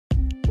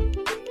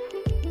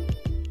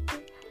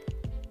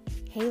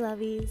Hey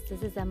lovies,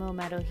 this is Emma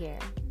Omedo here,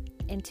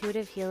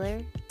 intuitive healer,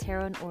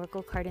 tarot and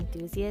oracle card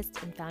enthusiast,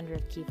 and founder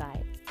of Key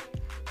Vibes.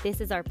 This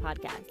is our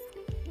podcast.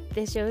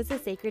 This show is a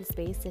sacred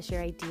space to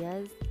share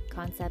ideas,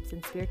 concepts,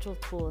 and spiritual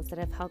tools that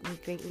have helped me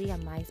greatly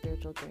on my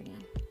spiritual journey.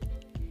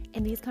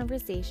 In these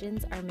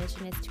conversations, our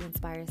mission is to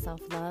inspire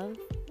self-love,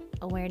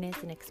 awareness,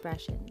 and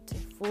expression to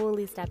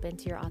fully step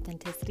into your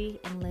authenticity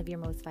and live your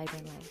most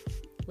vibrant life.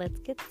 Let's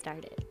get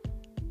started.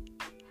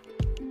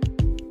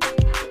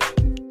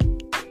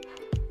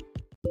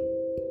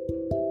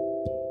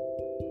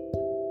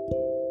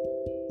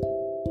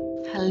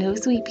 Hello,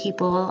 sweet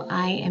people.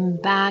 I am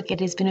back.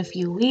 It has been a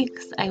few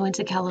weeks. I went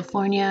to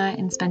California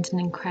and spent an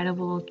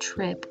incredible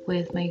trip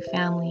with my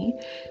family.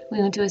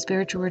 We went to a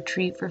spiritual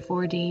retreat for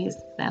 4 days,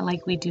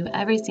 like we do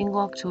every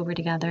single October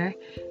together,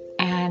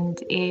 and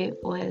it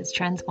was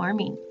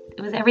transforming.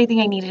 It was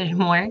everything I needed and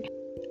more.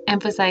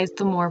 Emphasized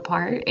the more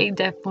part. I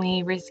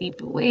definitely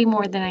received way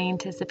more than I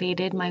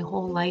anticipated. My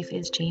whole life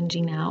is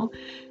changing now,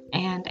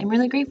 and I'm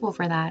really grateful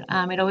for that.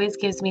 It always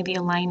gives me the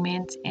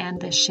alignment and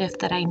the shift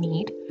that I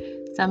need.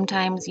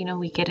 Sometimes,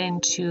 we get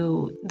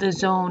into the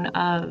zone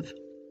of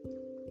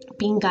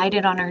being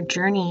guided on our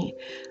journey,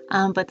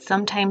 but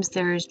sometimes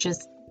there's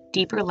just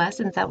deeper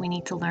lessons that we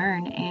need to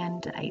learn,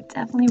 and I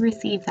definitely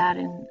received that,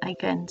 and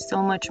again,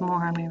 so much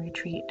more on my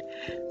retreat.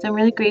 So I'm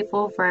really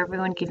grateful for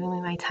everyone giving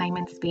me my time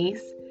and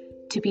space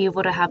to be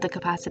able to have the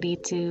capacity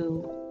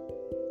to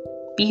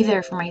be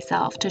there for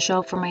myself, to show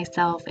up for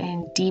myself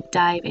and deep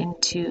dive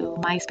into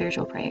my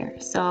spiritual prayer.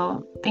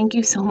 So thank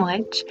you so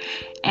much.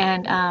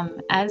 And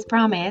as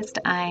promised,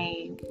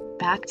 I'm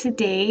back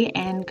today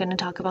and going to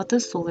talk about the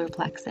solar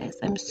plexus.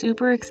 I'm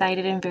super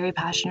excited and very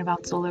passionate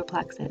about solar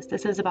plexus.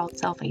 This is about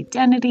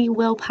self-identity,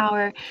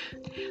 willpower.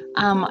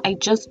 I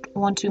just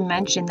want to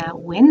mention that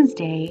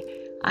Wednesday,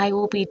 I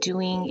will be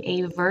doing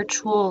a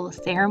virtual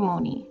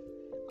ceremony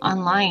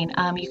online.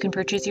 You can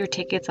purchase your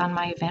tickets on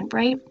my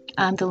Eventbrite.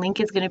 The link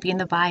is going to be in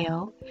the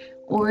bio,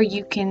 or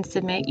you can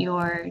submit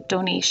your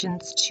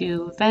donations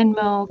to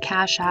Venmo,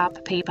 Cash App,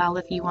 PayPal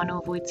if you want to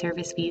avoid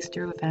service fees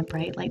through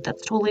Eventbrite.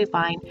 That's totally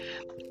fine.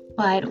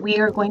 But we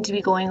are going to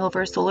be going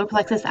over solar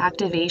plexus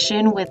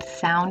activation with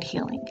sound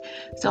healing.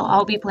 So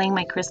I'll be playing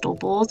my crystal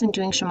bowls and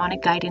doing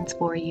shamanic guidance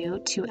for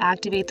you to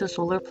activate the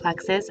solar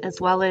plexus, as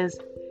well as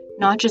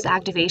not just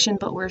activation,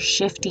 but we're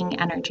shifting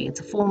energy. It's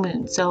a full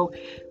moon. So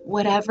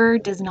whatever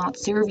does not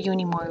serve you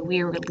anymore, we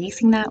are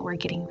releasing that. We're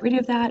getting rid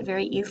of that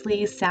very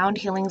easily. Sound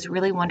healing is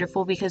really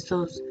wonderful because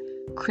those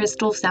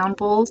crystal sound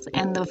bowls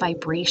and the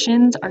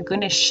vibrations are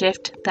going to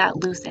shift that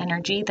loose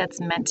energy that's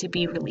meant to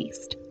be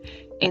released.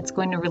 It's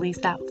going to release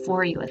that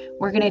for you.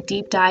 We're going to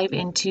deep dive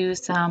into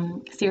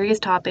some serious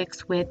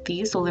topics with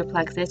the solar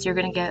plexus. You're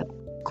going to get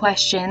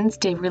questions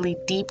to really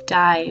deep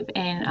dive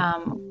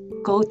and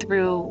go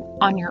through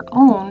on your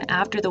own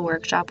after the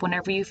workshop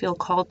whenever you feel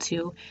called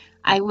to.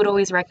 I would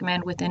always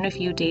recommend within a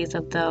few days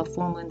of the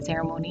full moon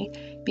ceremony,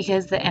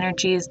 because the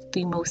energy is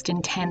the most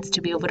intense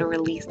to be able to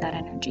release that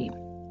energy.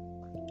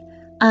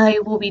 I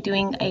will be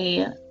doing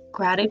a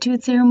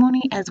gratitude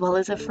ceremony as well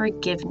as a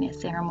forgiveness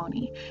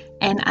ceremony,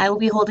 and I will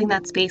be holding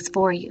that space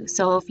for you.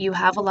 So if you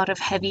have a lot of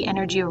heavy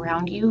energy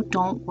around you,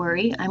 don't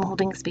worry, I'm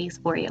holding space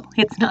for you.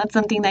 It's not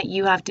something that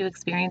you have to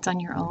experience on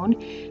your own.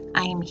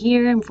 I am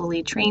here, I'm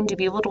fully trained to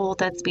be able to hold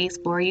that space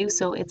for you,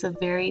 so it's a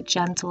very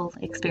gentle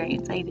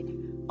experience. I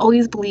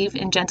always believe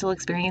in gentle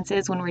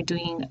experiences when we're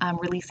doing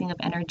releasing of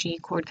energy.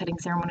 Cord cutting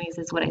ceremonies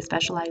is what I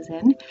specialize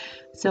in.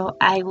 So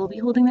I will be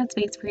holding that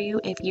space for you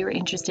if you're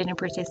interested in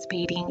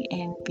participating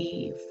in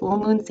the full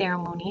moon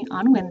ceremony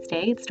on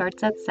Wednesday. It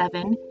starts at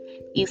 7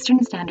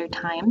 Eastern Standard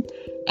Time.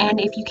 And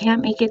if you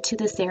can't make it to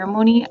the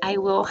ceremony, I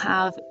will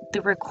have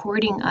the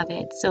recording of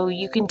it, so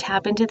you can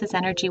tap into this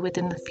energy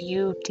within the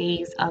few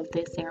days of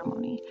this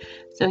ceremony.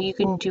 So you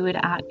can do it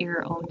at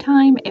your own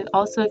time.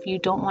 If you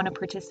don't want to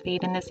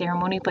participate in the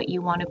ceremony, but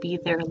you want to be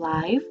there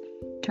live,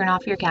 turn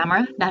off your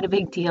camera, not a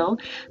big deal.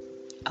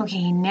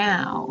 Okay,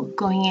 now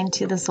going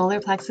into the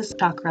solar plexus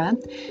chakra,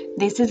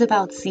 this is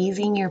about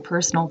seizing your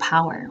personal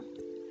power.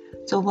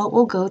 So what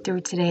we'll go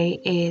through today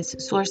is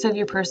source of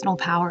your personal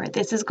power.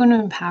 This is going to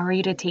empower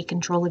you to take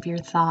control of your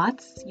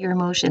thoughts, your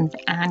emotions,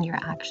 and your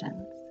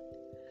actions.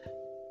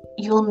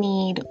 You'll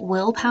need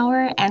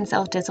willpower and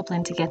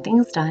self-discipline to get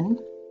things done.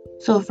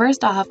 So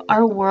first off,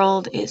 our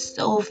world is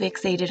so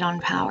fixated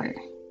on power.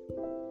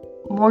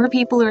 More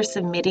people are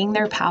submitting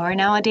their power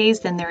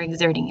nowadays than they're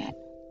exerting it.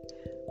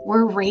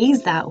 We're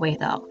raised that way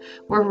though.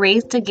 We're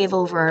raised to give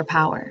over our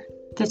power.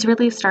 This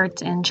really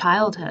starts in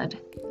childhood.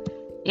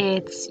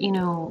 It's,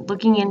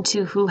 looking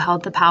into who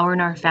held the power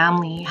in our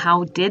family.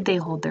 How did they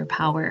hold their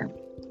power?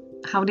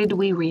 How did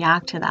we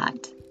react to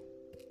that?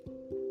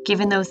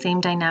 Given those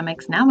same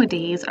dynamics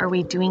nowadays, are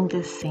we doing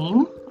the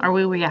same? Are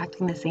we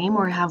reacting the same?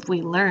 Or have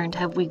we learned?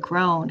 Have we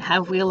grown?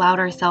 Have we allowed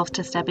ourselves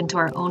to step into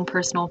our own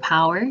personal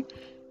power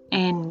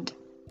and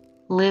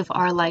live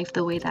our life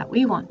the way that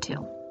we want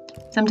to?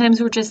 Sometimes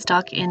we're just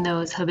stuck in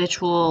those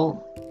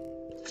habitual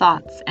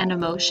thoughts and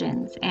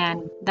emotions,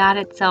 and that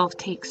itself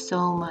takes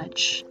so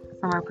much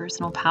from our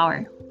personal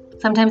power.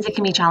 Sometimes it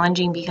can be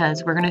challenging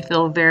because we're going to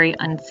feel very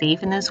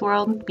unsafe in this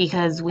world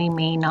because we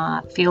may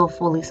not feel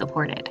fully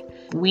supported.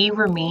 We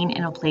remain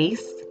in a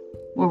place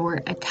where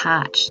we're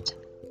attached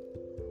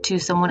to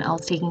someone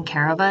else taking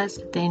care of us,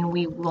 then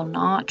we will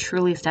not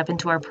truly step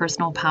into our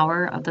personal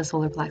power of the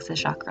solar plexus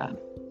chakra.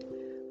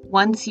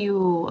 Once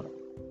you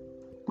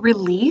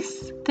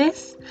release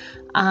this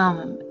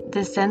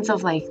sense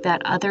of like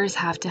that others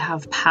have to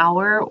have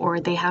power, or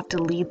they have to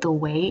lead the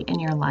way in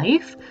your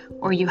life,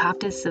 or you have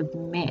to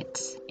submit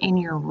in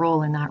your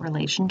role in that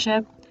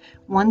relationship.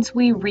 Once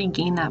we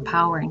regain that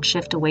power and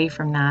shift away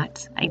from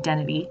that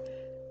identity,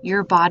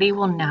 your body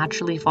will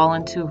naturally fall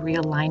into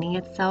realigning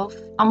itself,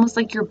 almost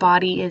like your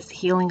body is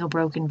healing a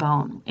broken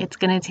bone. It's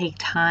going to take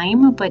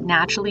time, but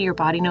naturally your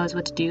body knows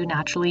what to do.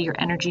 Naturally your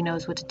energy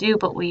knows what to do.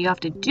 But what you have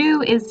to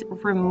do is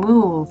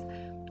remove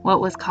what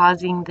was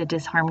causing the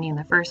disharmony in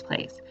the first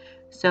place.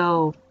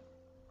 So,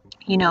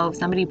 if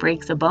somebody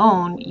breaks a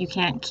bone, you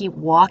can't keep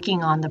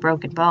walking on the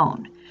broken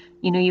bone.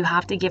 You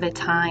have to give it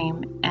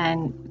time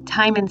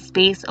and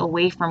space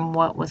away from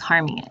what was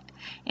harming it.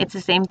 It's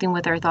the same thing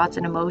with our thoughts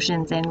and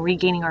emotions and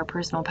regaining our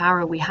personal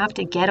power. We have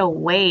to get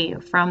away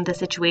from the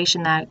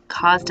situation that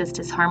caused us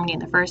disharmony in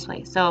the first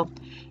place. So,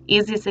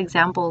 easiest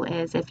example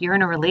is if you're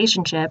in a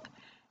relationship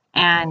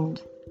and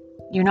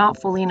you're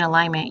not fully in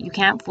alignment, you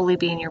can't fully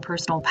be in your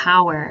personal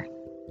power,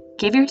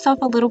 give yourself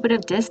a little bit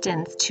of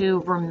distance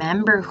to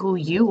remember who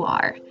you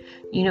are.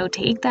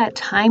 Take that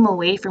time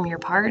away from your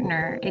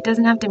partner. It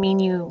doesn't have to mean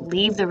you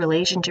leave the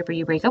relationship or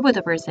you break up with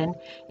a person.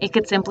 It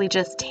could simply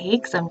just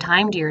take some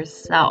time to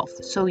yourself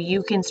so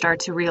you can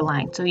start to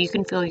realign, so you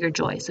can feel your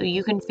joy, so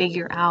you can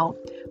figure out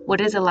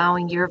what is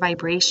allowing your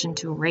vibration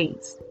to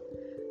raise.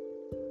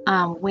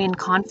 When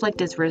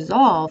conflict is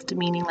resolved,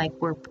 meaning like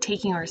we're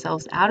taking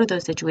ourselves out of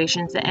those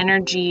situations, the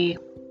energy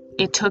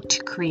it took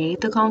to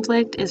create the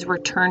conflict is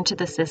returned to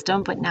the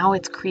system, but now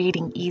it's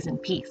creating ease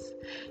and peace.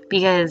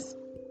 Because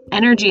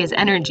energy is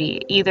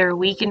energy. Either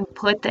we can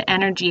put the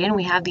energy in,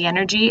 we have the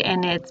energy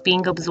and it's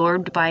being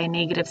absorbed by a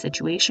negative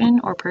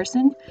situation or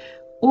person,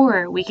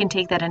 or we can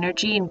take that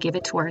energy and give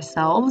it to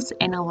ourselves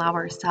and allow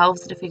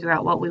ourselves to figure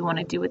out what we want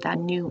to do with that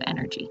new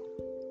energy.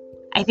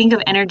 I think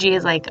of energy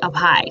as like a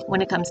pie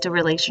when it comes to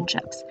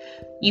relationships.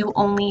 You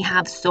only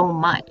have so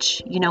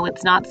much.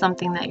 It's not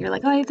something that you're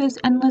like, oh, there's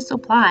endless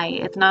supply.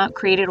 It's not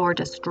created or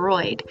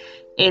destroyed.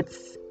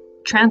 It's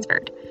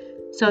transferred.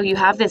 So you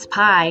have this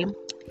pie.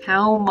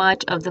 How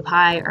much of the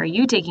pie are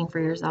you taking for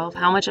yourself?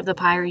 How much of the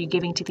pie are you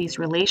giving to these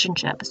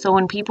relationships? So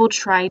when people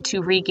try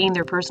to regain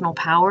their personal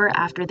power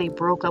after they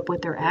broke up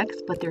with their ex,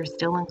 but they're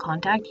still in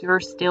contact,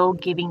 you're still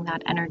giving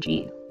that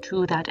energy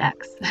to that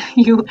ex.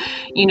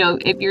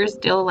 If you're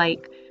still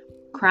like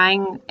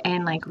crying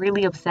and like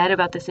really upset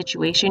about the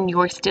situation,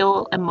 you're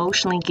still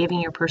emotionally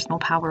giving your personal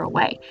power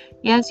away.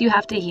 Yes, you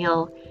have to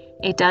heal.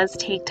 It does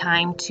take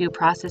time to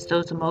process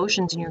those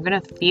emotions, and you're going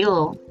to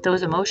feel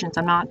those emotions.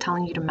 I'm not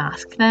telling you to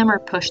mask them or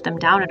push them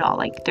down at all.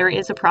 Like, there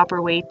is a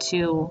proper way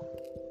to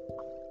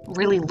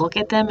really look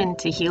at them and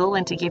to heal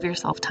and to give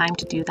yourself time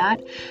to do that.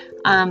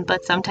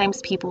 But sometimes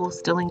people will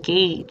still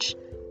engage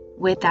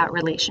with that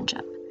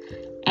relationship.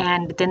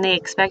 And then they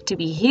expect to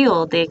be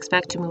healed. They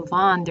expect to move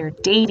on. They're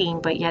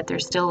dating, but yet they're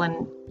still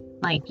in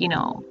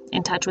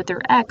touch with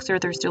their ex, or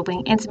they're still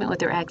being intimate with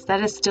their ex.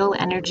 That is still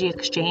energy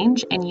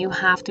exchange, and you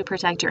have to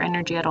protect your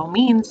energy at all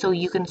means so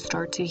you can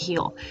start to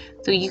heal,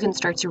 so you can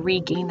start to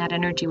regain that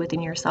energy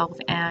within yourself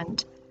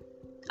and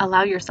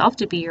allow yourself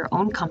to be your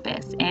own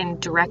compass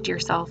and direct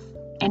yourself.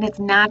 And it's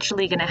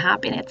naturally going to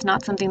happen. It's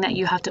not something that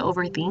you have to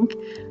overthink.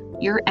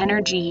 Your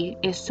energy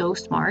is so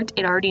smart.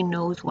 It already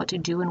knows what to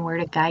do and where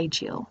to guide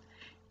you.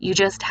 You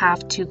just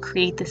have to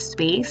create the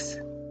space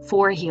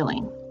for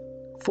healing,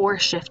 for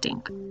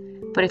shifting.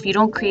 But if you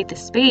don't create the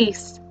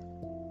space,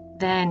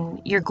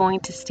 then you're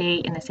going to stay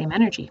in the same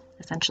energy,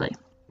 essentially.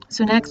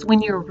 So next,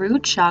 when your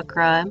root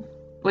chakra,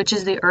 which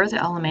is the earth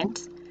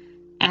element,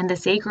 and the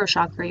sacral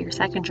chakra, your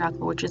second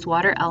chakra, which is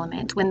water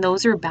element, when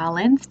those are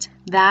balanced,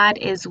 that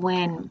is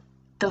when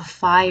the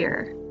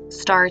fire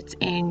starts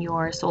in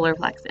your solar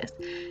plexus.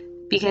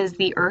 Because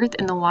the earth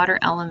and the water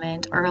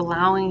element are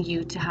allowing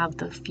you to have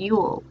the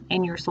fuel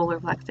in your solar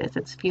plexus.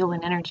 It's fuel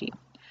and energy.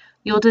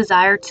 You'll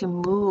desire to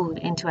move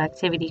into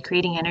activity,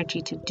 creating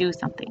energy to do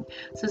something.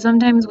 So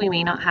sometimes we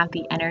may not have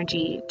the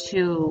energy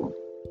to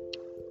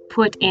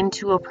put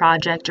into a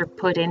project or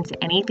put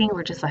into anything.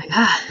 We're just like,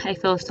 I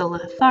feel so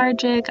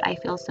lethargic. I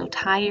feel so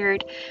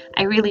tired.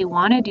 I really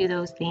want to do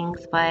those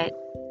things, but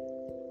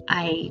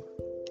I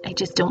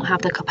just don't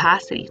have the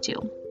capacity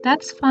to.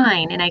 That's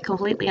fine, and I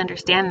completely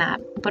understand that.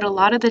 But a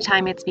lot of the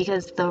time it's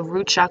because the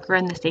root chakra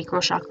and the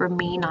sacral chakra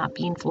may not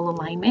be in full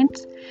alignment.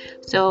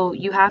 So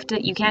you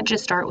can't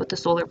just start with the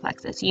solar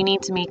plexus. You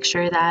need to make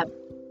sure that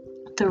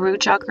the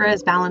root chakra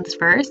is balanced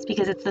first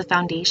because it's the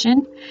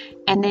foundation.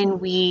 And then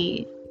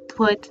we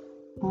put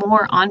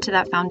more onto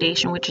that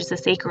foundation, which is the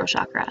sacral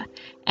chakra.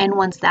 And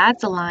once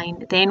that's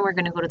aligned, then we're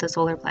going to go to the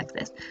solar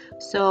plexus.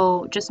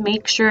 So just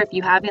make sure, if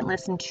you haven't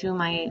listened to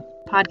my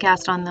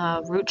podcast on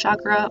the root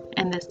chakra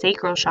and the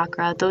sacral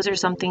chakra, those are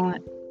something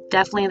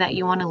definitely that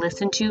you want to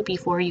listen to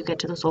before you get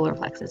to the solar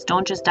plexus.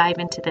 Don't just dive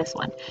into this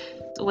one.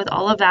 So with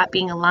all of that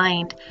being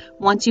aligned,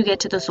 once you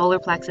get to the solar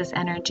plexus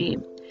energy,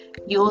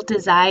 you'll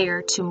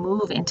desire to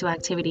move into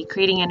activity,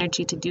 creating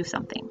energy to do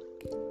something.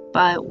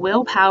 But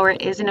willpower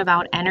isn't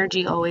about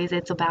energy always,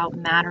 it's about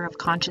matter of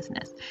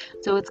consciousness.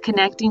 So it's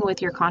connecting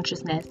with your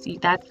consciousness.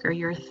 That's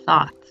your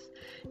thoughts,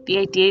 the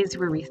ideas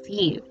we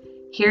receive.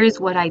 Here's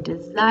what I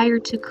desire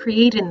to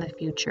create in the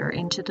future,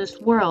 into this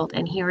world,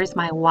 and here is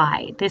my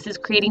why. This is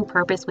creating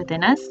purpose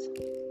within us.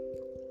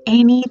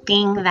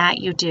 Anything that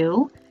you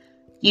do,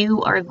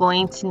 you are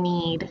going to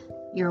need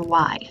your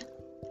why.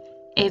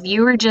 If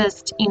you were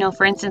just,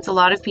 for instance, a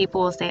lot of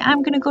people will say,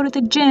 I'm going to go to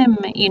the gym,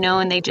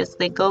 and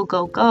they go,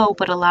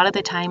 but a lot of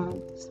the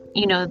time,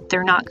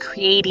 they're not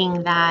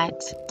creating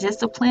that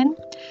discipline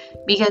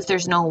because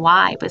there's no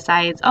why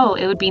besides, oh,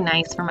 it would be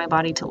nice for my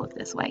body to look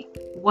this way.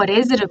 What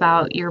is it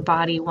about your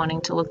body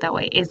wanting to look that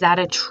way? Is that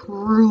a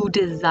true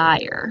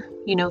desire,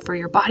 for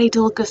your body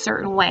to look a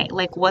certain way?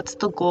 Like, what's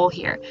the goal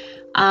here?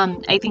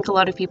 I think a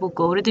lot of people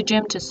go to the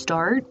gym to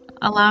start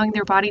allowing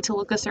their body to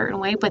look a certain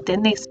way, but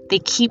then they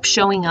keep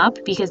showing up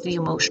because the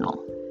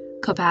emotional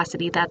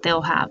capacity that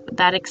they'll have,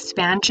 that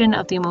expansion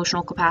of the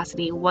emotional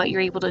capacity, what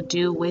you're able to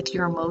do with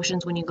your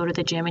emotions when you go to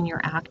the gym and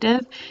you're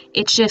active,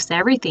 it shifts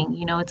everything.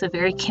 It's a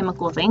very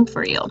chemical thing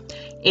for you.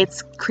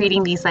 It's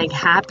creating these like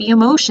happy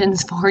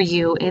emotions for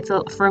you.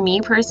 For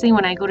me personally,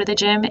 when I go to the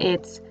gym,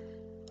 it's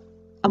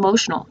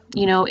emotional.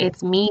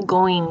 It's me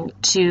going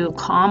to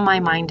calm my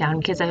mind down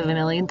because I have a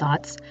million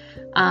thoughts.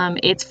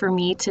 It's for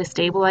me to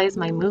stabilize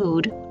my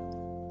mood.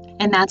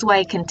 And that's why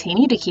I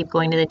continue to keep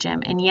going to the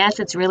gym. And yes,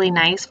 it's really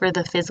nice for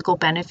the physical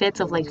benefits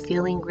of like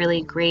feeling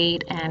really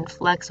great and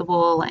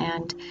flexible.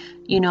 And,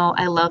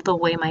 I love the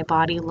way my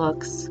body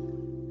looks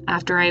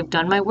after I've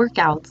done my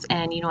workouts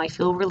and, I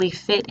feel really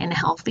fit and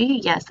healthy.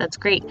 Yes, that's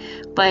great.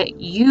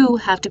 But you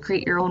have to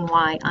create your own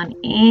why on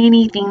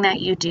anything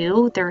that you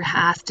do. There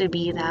has to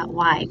be that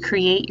why.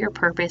 Create your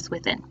purpose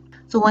within.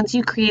 So once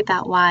you create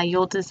that why,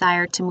 you'll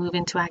desire to move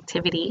into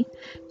activity,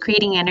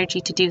 creating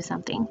energy to do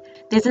something.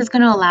 This is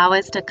going to allow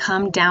us to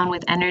come down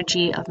with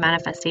energy of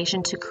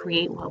manifestation to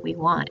create what we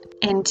want.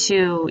 And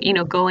to,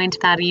 go into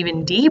that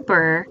even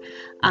deeper,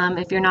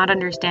 if you're not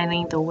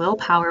understanding the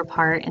willpower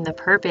part and the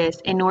purpose,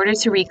 in order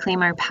to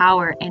reclaim our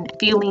power and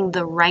feeling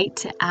the right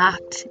to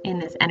act in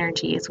this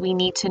energy, is we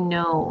need to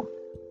know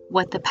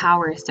what the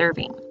power is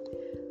serving.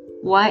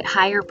 What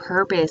higher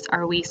purpose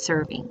are we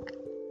serving?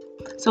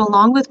 So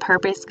along with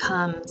purpose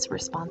comes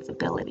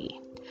responsibility.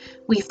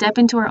 We step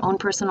into our own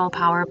personal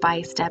power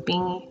by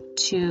stepping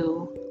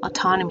to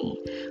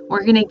autonomy.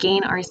 We're going to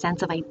gain our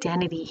sense of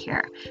identity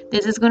here.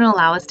 This is going to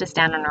allow us to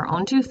stand on our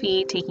own 2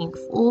 feet, taking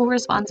full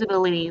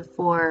responsibility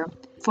for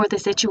the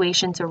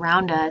situations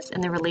around us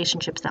and the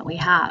relationships that we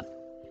have.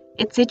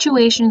 It's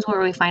situations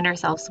where we find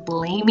ourselves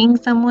blaming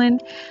someone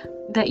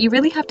that you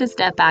really have to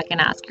step back and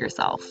ask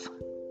yourself,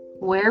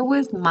 where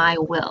was my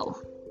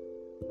will?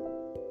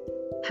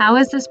 How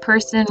is this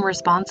person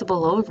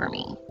responsible over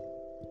me?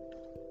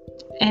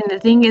 And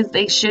the thing is,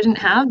 they shouldn't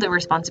have the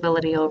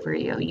responsibility over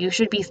you. You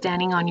should be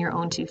standing on your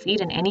own 2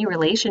 feet in any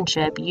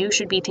relationship. You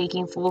should be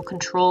taking full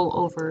control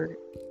over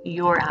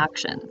your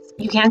actions.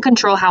 You can't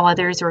control how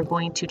others are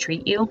going to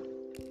treat you.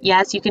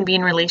 Yes, you can be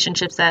in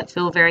relationships that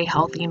feel very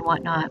healthy and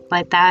whatnot,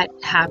 but that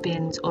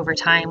happens over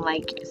time.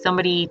 Like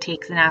somebody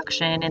takes an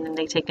action and then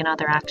they take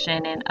another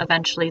action, and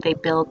eventually they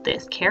build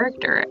this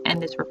character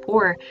and this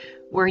rapport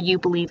where you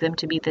believe them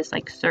to be this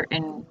like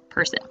certain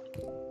person.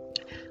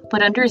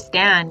 But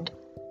understand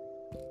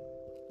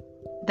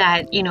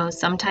that,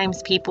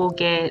 sometimes people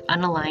get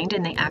unaligned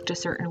and they act a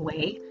certain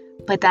way,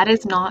 but that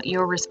is not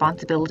your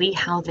responsibility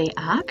how they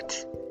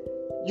act.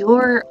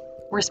 Your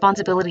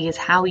responsibility is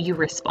how you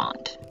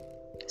respond.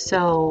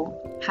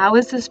 So how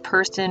is this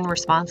person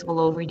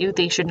responsible over you?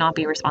 They should not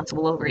be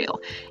responsible over you.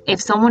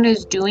 If someone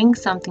is doing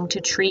something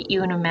to treat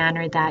you in a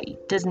manner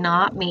that does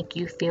not make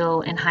you feel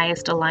in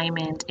highest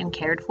alignment and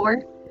cared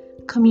for,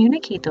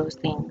 communicate those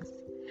things.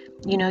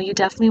 You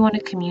definitely want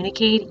to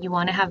communicate. You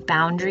want to have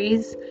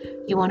boundaries.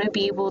 You want to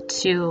be able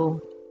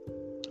to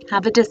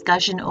have a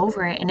discussion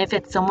over it. And if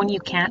it's someone you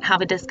can't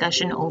have a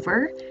discussion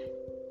over,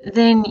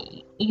 then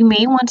you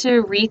may want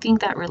to rethink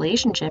that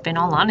relationship, in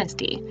all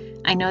honesty.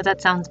 I know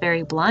that sounds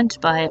very blunt,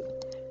 but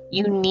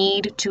you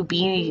need to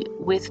be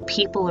with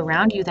people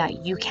around you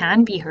that you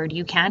can be heard,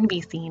 you can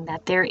be seen,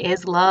 that there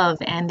is love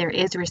and there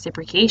is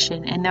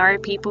reciprocation. And there are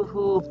people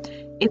who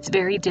it's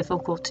very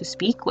difficult to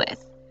speak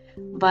with.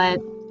 But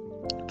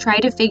try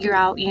to figure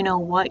out,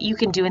 what you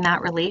can do in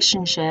that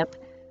relationship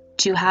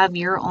to have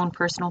your own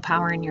personal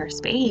power in your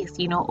space.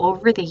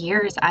 Over the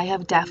years, I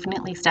have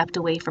definitely stepped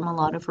away from a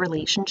lot of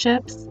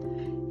relationships.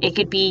 It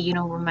could be,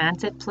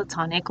 romantic,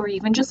 platonic, or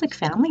even just like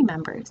family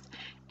members.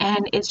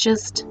 And it's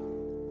just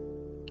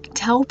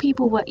tell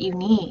people what you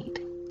need,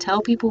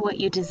 tell people what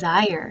you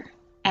desire.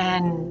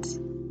 And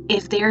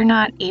if they're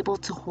not able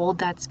to hold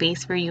that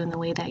space for you in the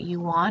way that you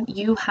want,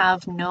 you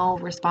have no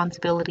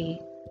responsibility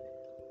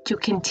to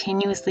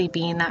continuously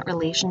be in that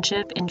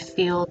relationship and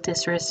feel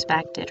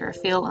disrespected or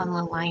feel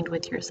unaligned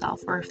with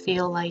yourself or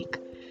feel like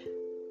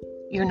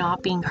you're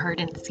not being heard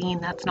and seen.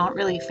 That's not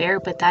really fair,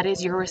 but that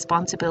is your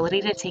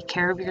responsibility to take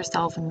care of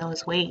yourself in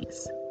those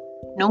ways.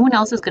 No one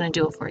else is going to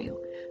do it for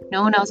you.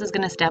 No one else is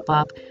going to step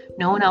up.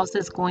 No one else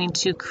is going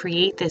to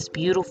create this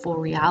beautiful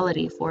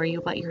reality for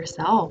you but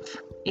yourself.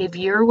 If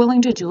you're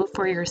willing to do it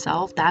for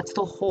yourself, that's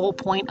the whole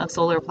point of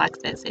solar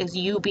plexus, is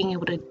you being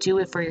able to do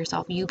it for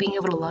yourself, you being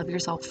able to love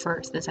yourself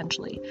first,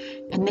 essentially.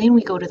 And then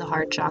we go to the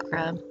heart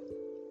chakra,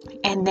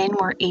 and then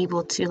we're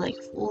able to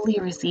fully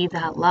receive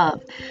that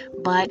love.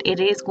 But it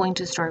is going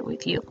to start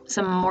with you.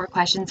 Some more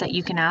questions that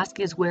you can ask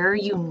is, where are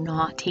you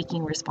not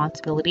taking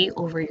responsibility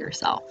over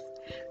yourself?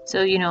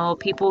 So,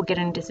 people get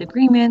in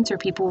disagreements, or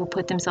people will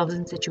put themselves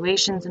in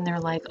situations and they're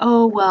like,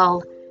 oh,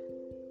 well,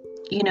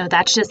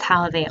 that's just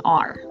how they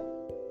are.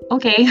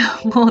 Okay,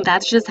 well,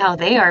 that's just how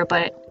they are,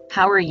 but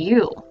how are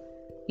you?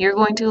 You're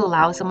going to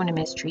allow someone to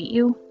mistreat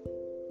you?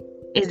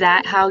 Is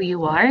that how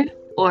you are?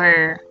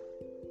 Or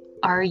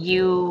are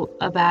you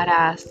a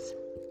badass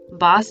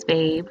boss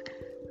babe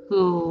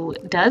who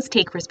does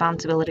take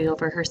responsibility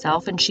over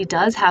herself, and she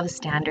does have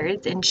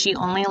standards, and she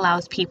only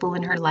allows people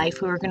in her life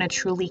who are going to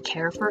truly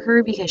care for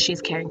her because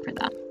she's caring for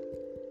them?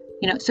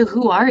 So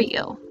who are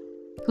you?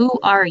 Who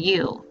are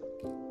you?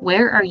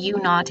 Where are you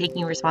not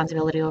taking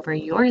responsibility over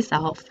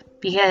yourself?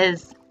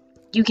 Because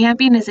you can't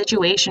be in a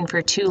situation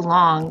for too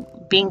long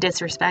being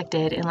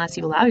disrespected unless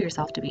you allow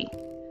yourself to be.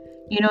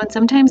 And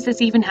sometimes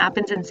this even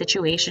happens in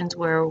situations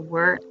where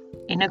we're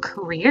in a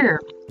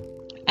career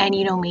and,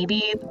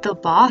 maybe the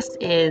boss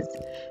is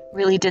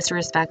really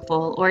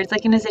disrespectful, or it's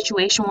in a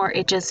situation where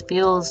it just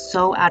feels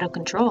so out of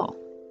control.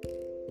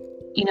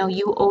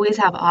 You always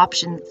have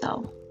options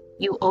though.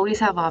 You always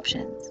have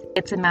options.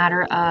 It's a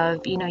matter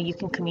of, you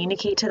can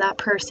communicate to that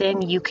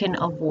person, you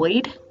can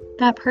avoid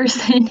that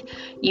person,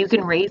 you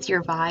can raise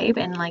your vibe.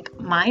 And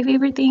my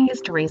favorite thing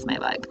is to raise my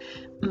vibe.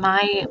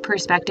 My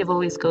perspective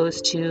always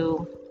goes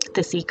to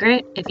The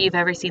Secret. If you've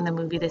ever seen the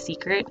movie The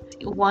Secret,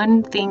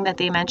 one thing that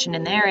they mention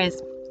in there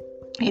is,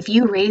 if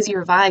you raise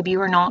your vibe, you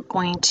are not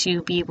going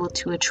to be able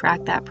to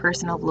attract that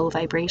person of low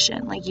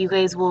vibration. You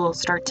guys will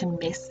start to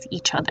miss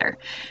each other.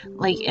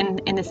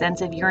 In the sense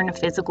of, you're in a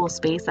physical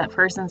space, that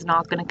person's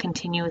not going to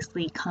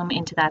continuously come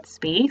into that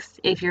space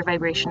if your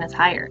vibration is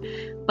higher.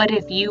 But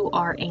if you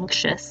are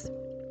anxious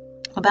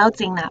about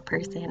seeing that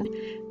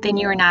person, then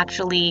you're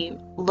naturally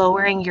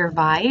lowering your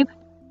vibe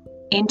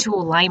into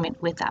alignment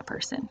with that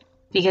person.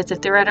 Because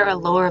if they're at a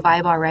lower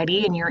vibe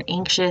already and you're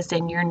anxious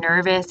and you're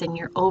nervous and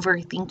you're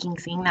overthinking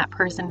seeing that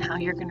person, how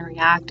you're going to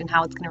react and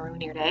how it's going to ruin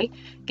your day,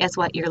 guess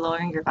what? You're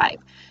lowering your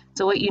vibe.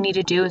 So what you need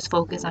to do is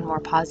focus on more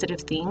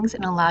positive things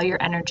and allow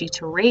your energy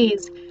to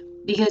raise,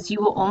 because you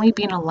will only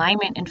be in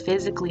alignment and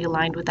physically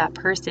aligned with that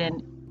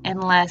person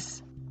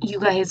unless you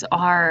guys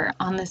are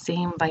on the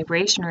same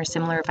vibration or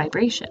similar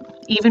vibration.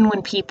 Even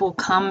when people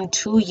come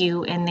to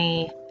you and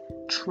they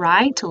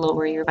try to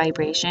lower your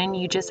vibration,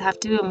 you just have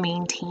to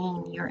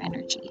maintain your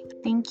energy.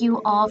 Thank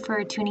you all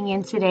for tuning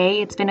in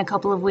today. It's been a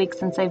couple of weeks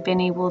since I've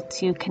been able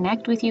to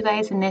connect with you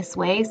guys in this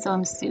way, so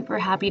I'm super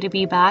happy to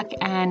be back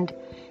and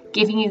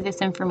giving you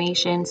this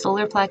information.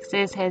 Solar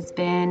plexus has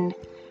been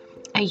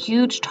a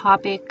huge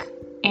topic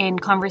in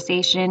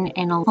conversation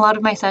in a lot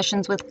of my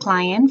sessions with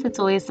clients. It's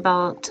always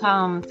about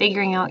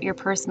figuring out your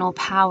personal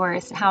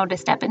powers, how to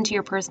step into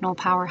your personal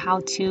power,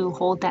 how to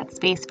hold that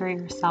space for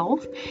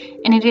yourself.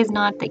 And it is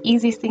not the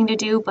easiest thing to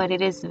do, but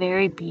it is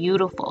very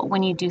beautiful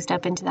when you do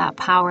step into that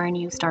power and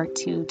you start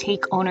to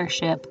take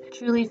ownership,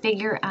 truly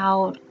figure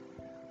out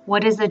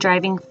what is the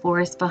driving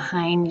force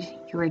behind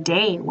your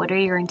day? What are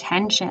your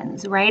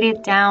intentions? Write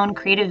it down,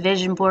 create a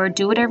vision board,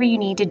 do whatever you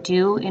need to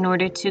do in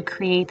order to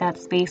create that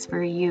space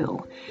for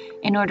you,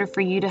 in order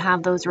for you to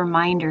have those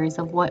reminders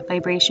of what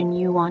vibration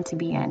you want to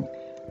be in.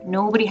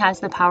 Nobody has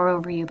the power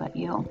over you but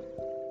you.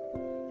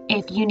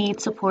 If you need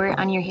support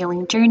on your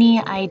healing journey,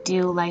 I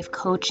do life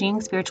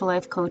coaching, spiritual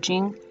life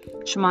coaching,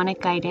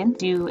 shamanic guidance,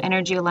 do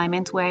energy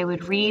alignments where I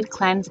would read,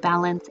 cleanse,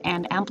 balance,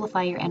 and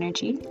amplify your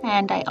energy.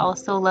 And I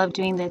also love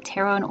doing the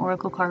tarot and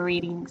oracle card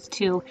readings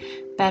to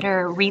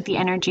better read the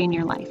energy in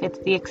your life. It's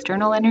the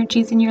external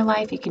energies in your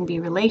life. It can be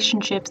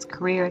relationships,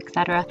 career,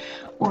 etc.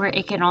 Or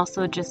it can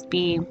also just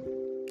be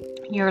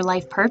your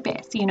life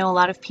purpose. A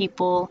lot of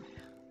people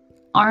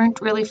aren't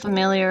really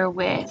familiar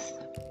with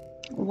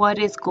what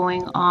is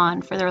going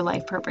on for their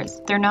life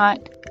purpose.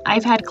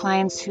 I've had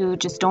clients who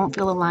just don't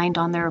feel aligned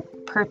on their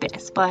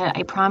purpose, but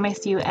I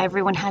promise you,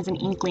 everyone has an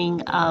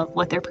inkling of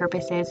what their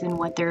purpose is and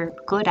what they're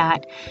good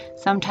at.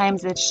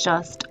 Sometimes it's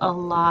just a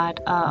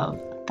lot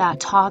of that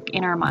talk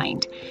in our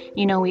mind.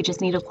 We just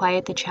need to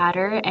quiet the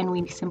chatter, and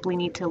we simply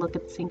need to look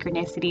at the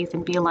synchronicities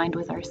and be aligned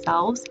with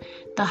ourselves.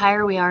 The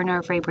higher we are in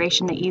our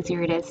vibration, the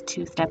easier it is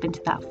to step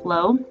into that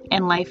flow,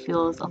 and life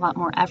feels a lot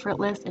more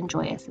effortless and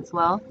joyous as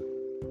well.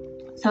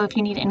 So if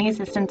you need any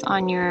assistance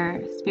on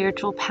your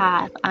spiritual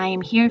path, I am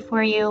here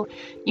for you.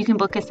 You can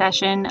book a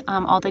session.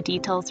 All the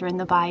details are in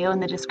the bio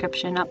and the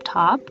description up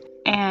top.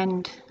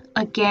 And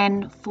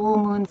Again, full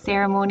moon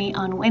ceremony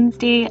on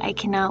Wednesday. I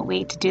cannot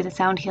wait to do the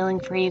sound healing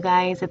for you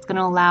guys. It's going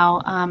to allow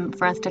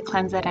for us to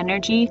cleanse that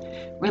energy,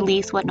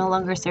 release what no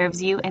longer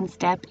serves you, and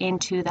step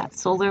into that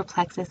solar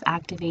plexus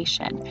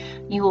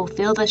activation. You will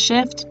feel the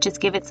shift. Just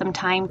give it some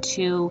time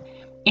to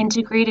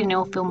integrate, and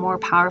it'll feel more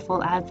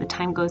powerful as the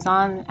time goes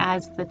on,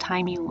 as the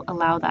time you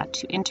allow that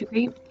to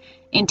integrate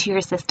into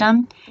your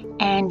system.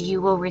 And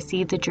you will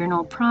receive the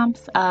journal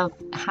prompts of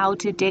how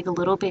to dig a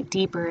little bit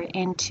deeper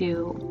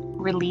into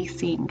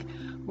releasing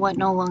what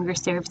no longer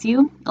serves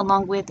you,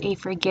 along with a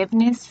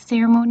forgiveness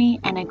ceremony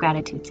and a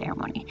gratitude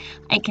ceremony.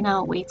 I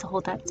cannot wait to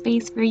hold that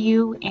space for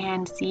you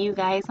and see you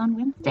guys on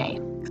Wednesday.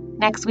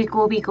 Next week,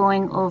 we'll be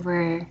going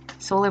over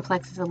solar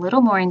plexus a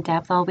little more in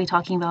depth. I'll be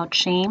talking about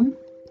shame,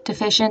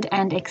 deficient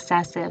and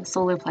excessive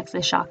solar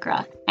plexus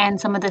chakra,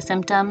 and some of the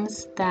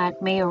symptoms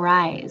that may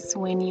arise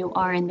when you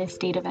are in this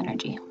state of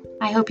energy.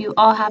 I hope you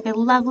all have a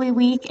lovely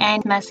week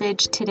and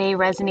message today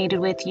resonated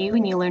with you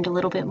and you learned a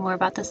little bit more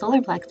about the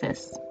solar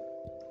plexus.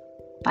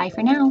 Bye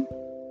for now.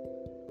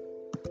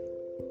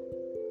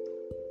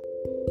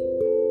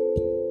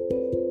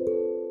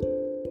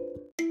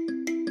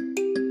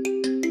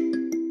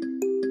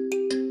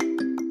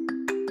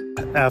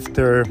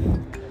 After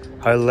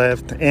I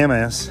left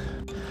MS,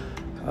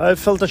 I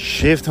felt a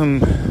shift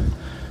on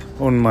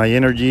my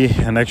energy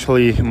and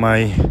actually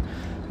my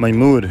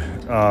mood.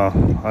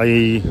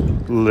 I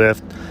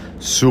left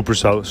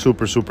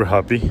super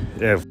happy.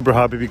 Yeah, super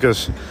happy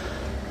because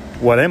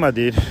what Emma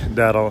did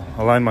that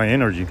aligned my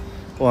energy.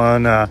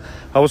 And I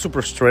was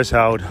super stressed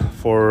out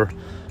for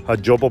a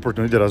job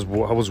opportunity that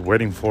I was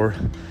waiting for,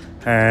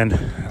 and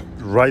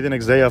right the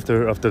next day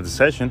after the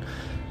session,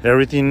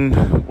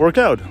 everything worked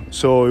out.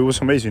 So it was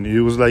amazing. It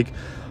was like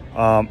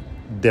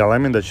the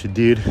alignment that she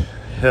did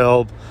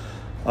help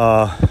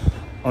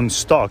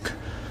unstuck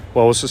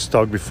what was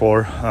stuck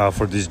before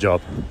for this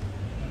job.